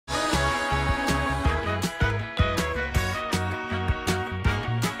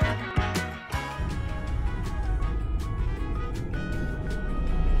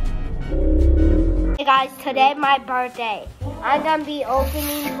guys, today my birthday. I'm gonna be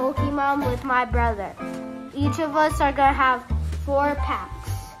opening Pokemon with my brother. Each of us are gonna have 4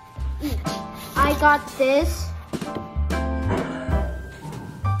 packs each. I got this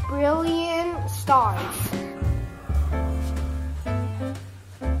Brilliant Stars.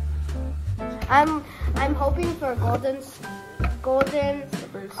 I'm hoping for golden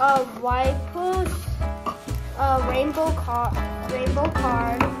white push, rainbow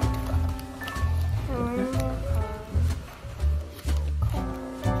card.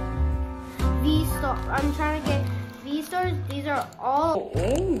 V-Star. I'm trying to get V-Stars. These are all.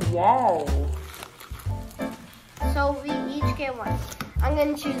 Oh, wow. So we each get one. I'm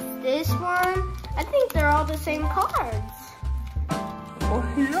going to choose this one. I think they're all the same cards. Oh,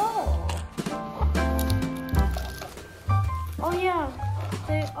 yeah. Oh, yeah.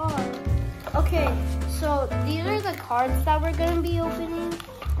 They are. Okay, so these are the cards that we're going to be opening.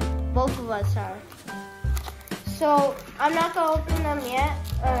 Both of us are. So I'm not going to open them yet.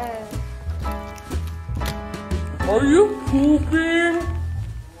 Are you pooping?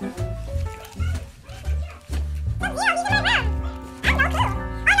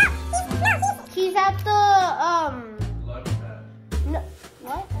 He's at the no,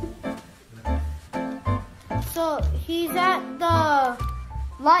 what? So he's at the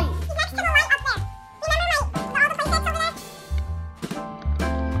light. He's next to the light up there. Remember all the places over there?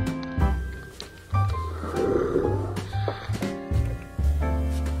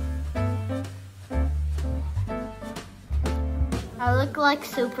 I look like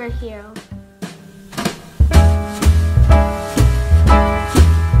superhero.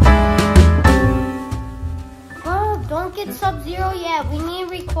 Oh, don't get Sub-Zero yet. We need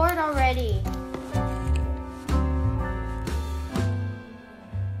to record already.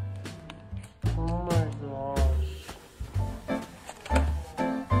 Oh my gosh.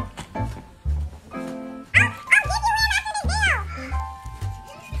 I'll give you in after this video.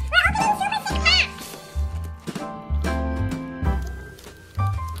 We're opening Super 6 packs.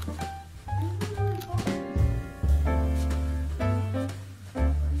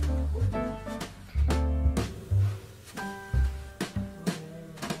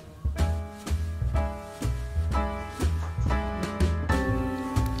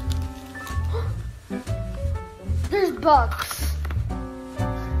 There's books.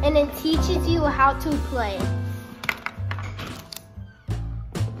 And it teaches you how to play.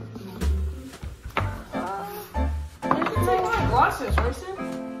 Take my glasses, Rysen.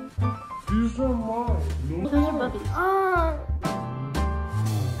 These are mine. Those are buggies.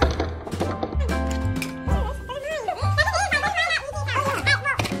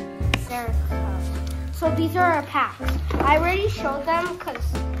 So these are our packs. I already showed them because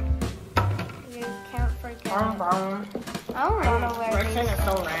you can't forget. I don't know where Rysen is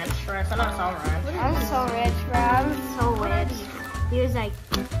so rich. Rysen is so rich. I'm so rich, bro. I'm so rich. He was like,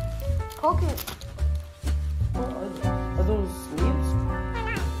 Pokemon. Are those sleeves?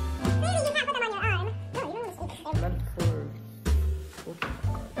 Maybe you can't put them on your arm. No, you don't want to sleep. Meant for Pokemon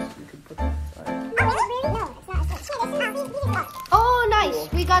cards. You can put them inside. Oh, really? No, it's not. Here, this is not. Oh, nice.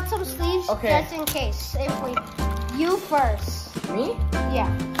 We got some sleeves Okay. just in case. If we, you first. Me? Yeah.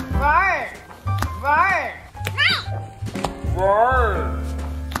 Roar! Roar! Roar!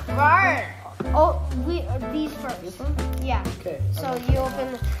 Roar! Oh, these first. This one? Yeah. Okay. So you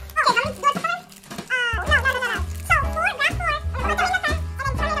open. Okay, how many doors to put in? No. So 4, grab 4, and then put them in the front, and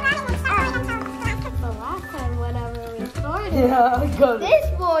then turn it around and then start going until the last one. The last time, whenever we started. Yeah, I got it. This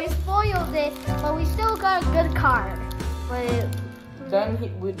boy spoiled it, but we still got a good card. But it, Then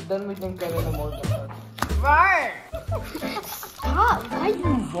we didn't get any more than that. Roar! Stop! Why you?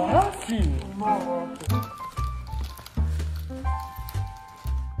 Laughing.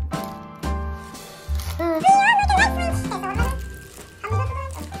 I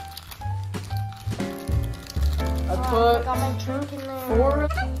I put got my drink in there. 4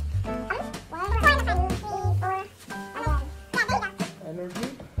 energy.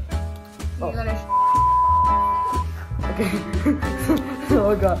 You're gonna. Okay. Oh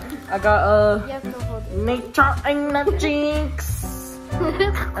my god. I got You have to hold it. nature energies.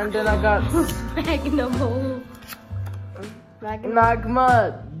 And then I got Magnum. magma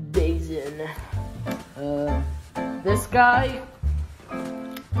basin. This guy,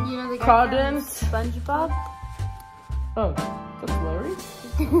 You know the guy Cardin. from SpongeBob. Oh, that's Larry.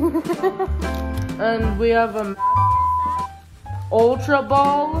 And we have a Ultra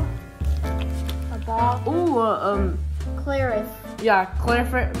Ball. A ball. Ooh, Claris. yeah,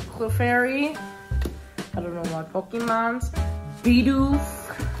 Clefairy. I don't know my Pokemons. Bidoof.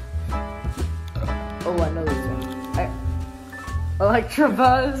 Oh, I know this one.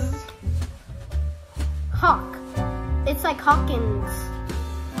 Electabuzz. Hawk. It's like Hawkins.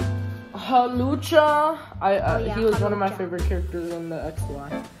 Halucha. yeah, He was one of my Halucha. favorite characters in the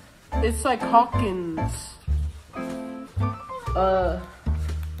XY. It's like Hawkins.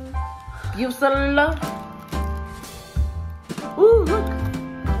 Yusala. Ooh, look.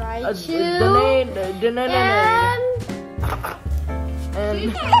 Raichu.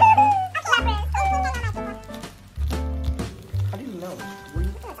 And how do you know?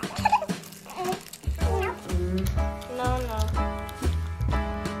 No.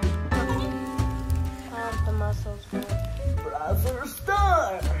 I have the muscles for it. Brother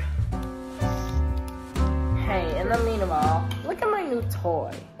Star. Hey, in the meanwhile, look at my new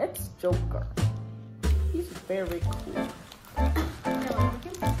toy. It's Joker. He's very cool.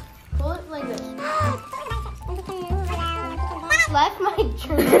 Pull it like this. Left my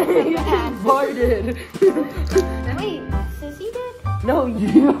drink back. Farted. Wait, Sissy did? No,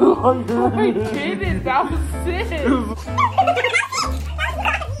 you. I didn't. That was Sis.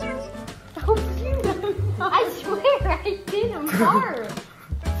 I swear I didn't fart.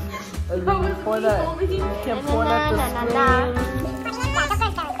 Before that, you can point at the screen.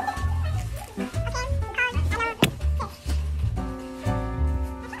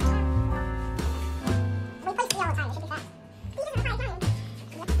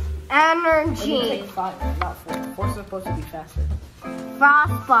 Energy. It take 5, not 4. 4's supposed to be faster.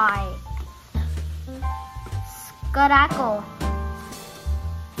 Frostbite. Scudackle.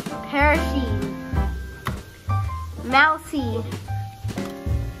 Parachute. Mousy.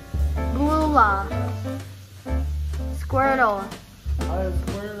 Blula. Squirtle. I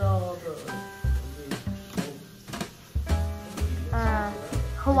swear all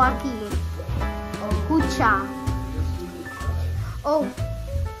Hawaki. Hoocha. Oh.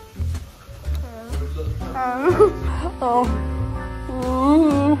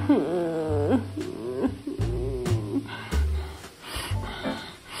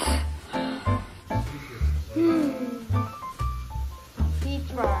 Beach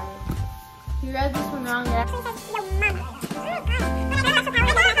ride. You read this one wrong.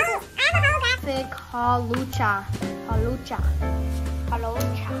 Big Halucha. Halucha.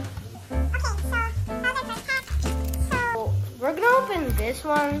 Halucha. So, we're gonna open this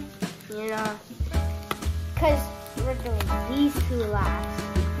one, you know, because we're doing these two last.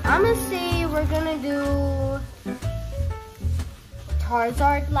 I'm gonna say we're gonna do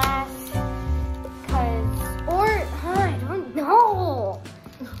Charizard last, I don't know.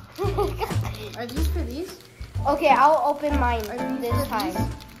 Are these for these? Okay, I'll open mine Are these this for time. these?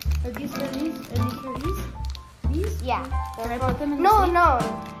 Are these for these? Are these for these? These? Yeah. Can I put them in the No, sink? no,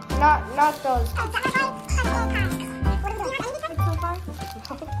 not those. So far?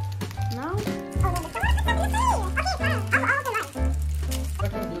 No? I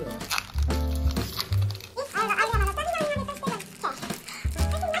can do it.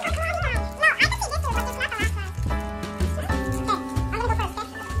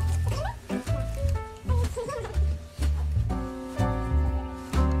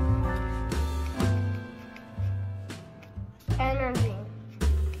 Energy.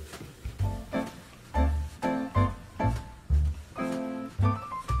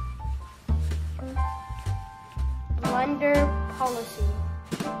 Blender policy.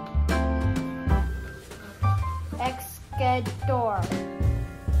 Excador.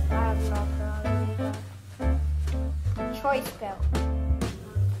 I have no clue. Choice belt.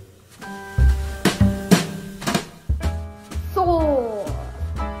 Thor.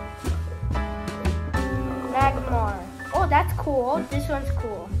 Magmar. Oh, that's cool. This one's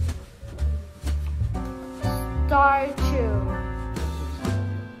cool.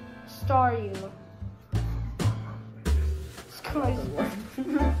 Staryu.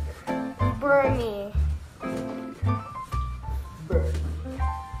 Bernie. Bird.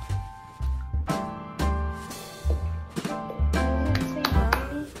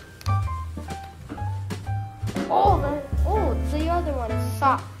 Oh, the other one.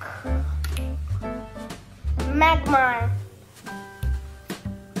 Sock. Magmar.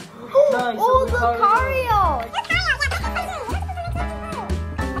 Nice. Oh, Lucario.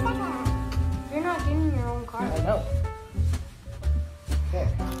 You're not getting your own I card. know. Okay.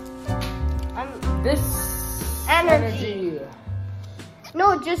 This energy.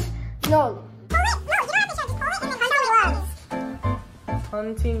 No.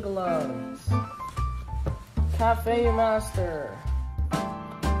 Hunting gloves. Cafe Master.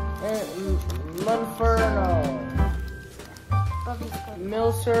 Monferno.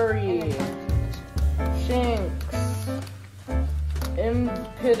 Milsuri. Shinx.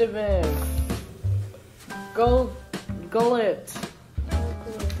 Impediment. Gullet.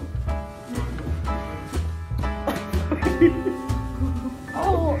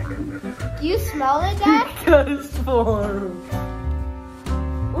 Oh, do you smell it, Dad? Ghost form.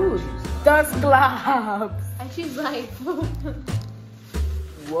 Ooh, dust globs. And she's like,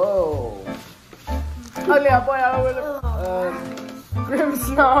 Whoa. Olha, boy, Grim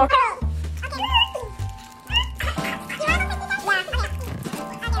Snow.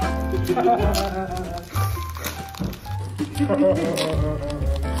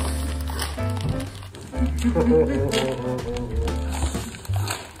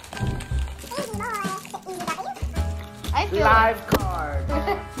 I feel Live card.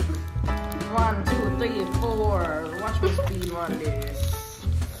 1, 2, 3, 4. Watch me speed run this.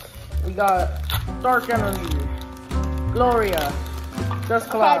 We got Dark Energy, Gloria, Dust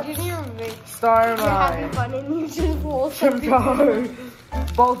God, Collapse, you didn't even Star You're having Mine, fun and you just roll Chimchar,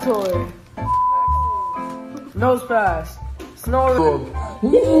 Boltoy, Nose Pass, Snow.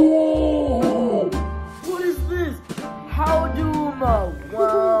 What is this? Howdooma.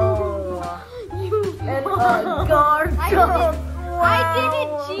 Wow. And a guard. I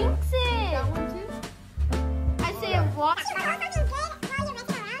didn't jinx it. That one too? I said what?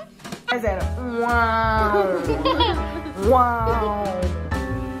 I said, wow. Wow.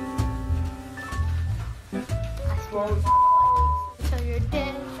 So you're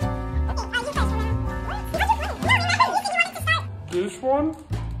dead. This one?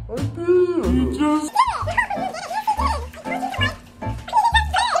 I did. You just...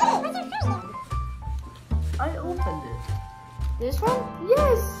 I opened it. This one?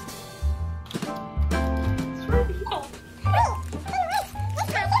 Yes. It's right here.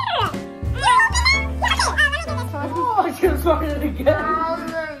 Oh, I just started again.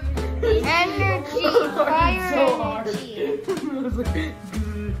 Energy, fire So hard. energy. I was like,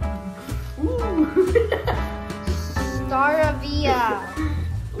 ooh. Staravia.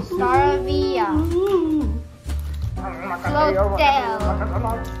 Staravia. Flotel.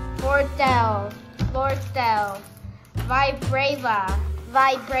 Flortel. Flortel. Vibrava.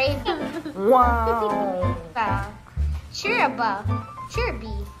 Vibrava. Wow. Chiraba.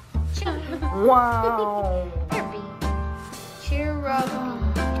 Chirby. Wow. Chirby. Chirubby.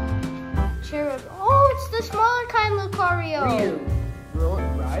 Chirub. Oh, it's the smaller kind, Lucario. Ryu.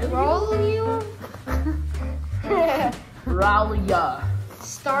 Rolio. Ralia.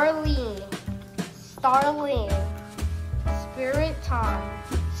 Starling. Starling. Spiriton.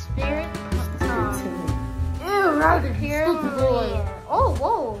 Spiriton. Ew, rabbit. Pyramid. Oh,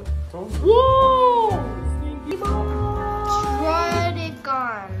 whoa. Whoa.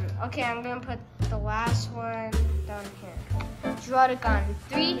 Druddigon. Okay, I'm gonna put the last one down here. Druddigon.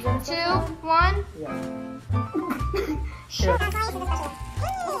 3, 2, 1. Yeah. Shut up.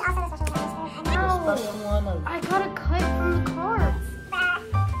 Special one of I got a cut from the card.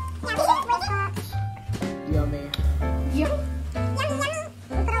 yummy. Yep.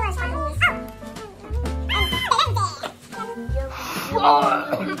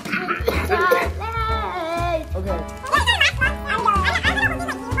 Okay.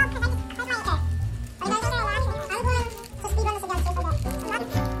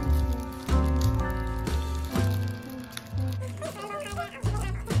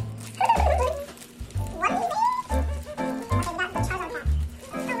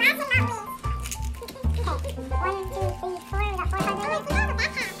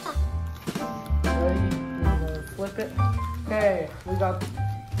 Ready? We're gonna flip it. Okay, we got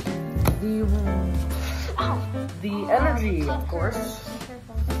the energy, of course.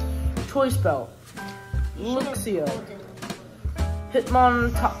 Choice Belt. Luxio.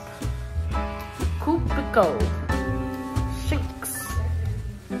 Hitmon Top. Kupico. Shinx.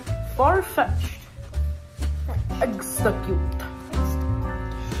 Farfetch'd. Execute.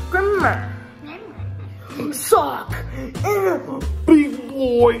 Grimmer. Sock. And big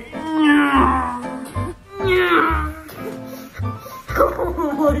boy.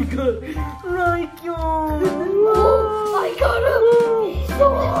 Oh my god. Raikou. I got a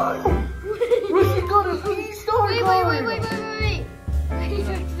star. We got a V-Star Wait.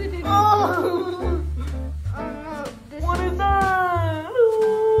 Oh. Oh no, this What is that?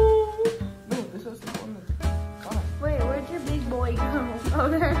 No, this is the one that's got it. Wait, where'd your big boy go? Oh,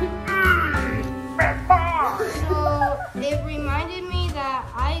 there. So, it reminded me that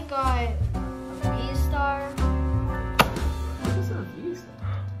I got a V-Star. What is a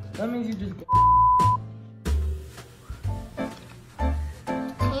V-Star? That means you just get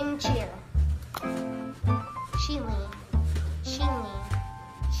Team Cheer. Sheeling.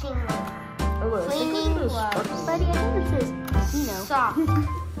 Oh, wait, I think Cleaning it was gloves. sparkling. Buddy, I think it says, you know. Sock.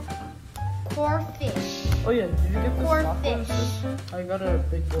 Corfish. Oh yeah, did you get the Poor soft ones? fish. I got a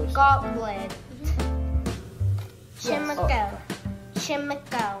big boy sock. Goblet. Chimico.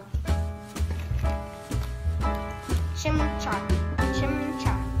 Chimico. Chimchar.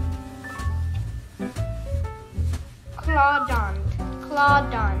 Chimchar. Claudont.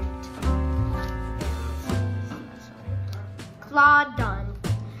 Claudont. Claudont.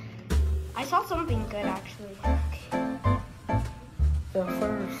 I saw something good actually. Okay. The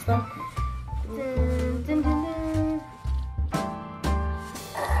first stop. Dun, dun, dun, dun.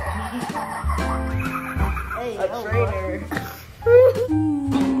 Hey, A trainer.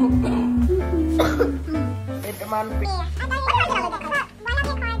 It demands.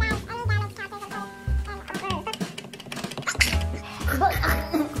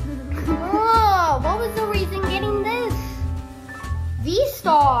 Oh, what was the reason getting this?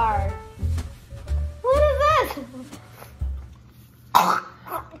 V-Star. What is that?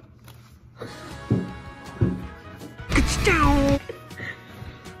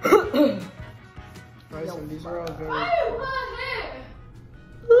 Rysen, these are all very. Are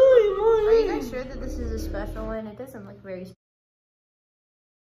you guys sure that this is a special one? It doesn't look very